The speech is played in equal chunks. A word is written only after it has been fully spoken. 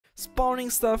Spawning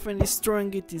stuff and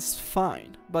destroying it is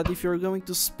fine, but if you're going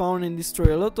to spawn and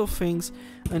destroy a lot of things,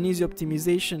 an easy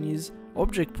optimization is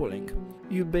object pooling.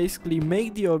 You basically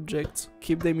make the objects,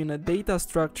 keep them in a data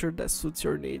structure that suits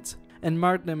your needs, and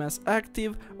mark them as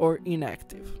active or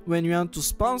inactive. When you want to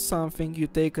spawn something, you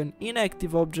take an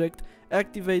inactive object,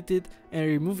 activate it, and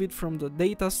remove it from the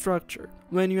data structure.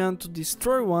 When you want to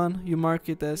destroy one, you mark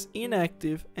it as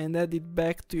inactive and add it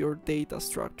back to your data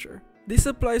structure. This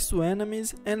applies to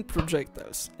enemies and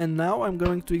projectiles, and now I'm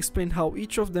going to explain how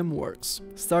each of them works,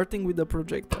 starting with the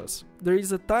projectiles. There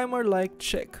is a timer-like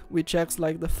check, which acts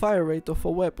like the fire rate of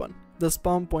a weapon. The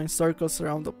spawn point circles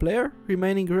around the player,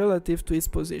 remaining relative to its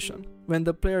position. When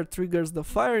the player triggers the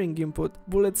firing input,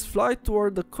 bullets fly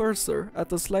toward the cursor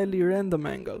at a slightly random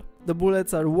angle. The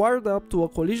bullets are wired up to a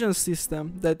collision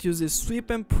system that uses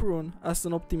sweep and prune as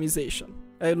an optimization.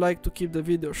 I'd like to keep the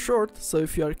video short, so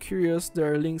if you are curious,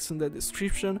 there are links in the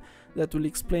description that will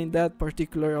explain that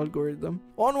particular algorithm.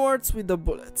 Onwards with the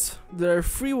bullets. There are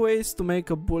 3 ways to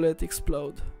make a bullet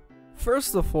explode.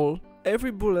 First of all, every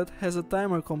bullet has a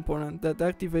timer component that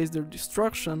activates their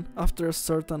destruction after a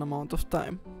certain amount of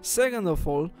time. Second of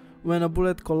all, when a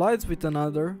bullet collides with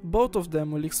another, both of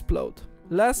them will explode.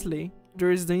 Lastly,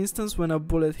 there is the instance when a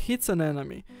bullet hits an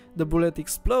enemy, the bullet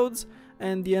explodes,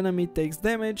 and the enemy takes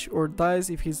damage or dies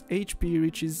if his HP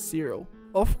reaches 0.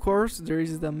 Of course, there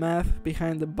is the math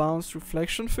behind the bounce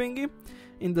reflection thingy.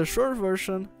 In the short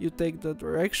version, you take the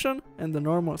direction and the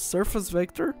normal surface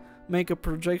vector, make a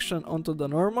projection onto the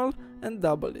normal and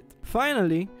double it.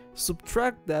 Finally,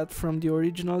 subtract that from the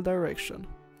original direction.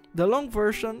 The long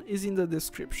version is in the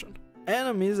description.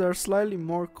 Enemies are slightly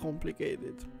more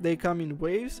complicated. They come in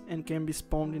waves and can be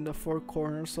spawned in the 4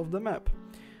 corners of the map.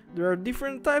 There are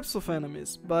different types of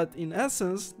enemies, but in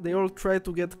essence, they all try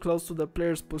to get close to the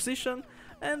player's position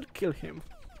and kill him.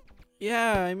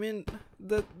 Yeah, I mean,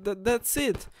 that's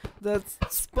it. That's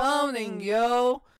spawning, yo!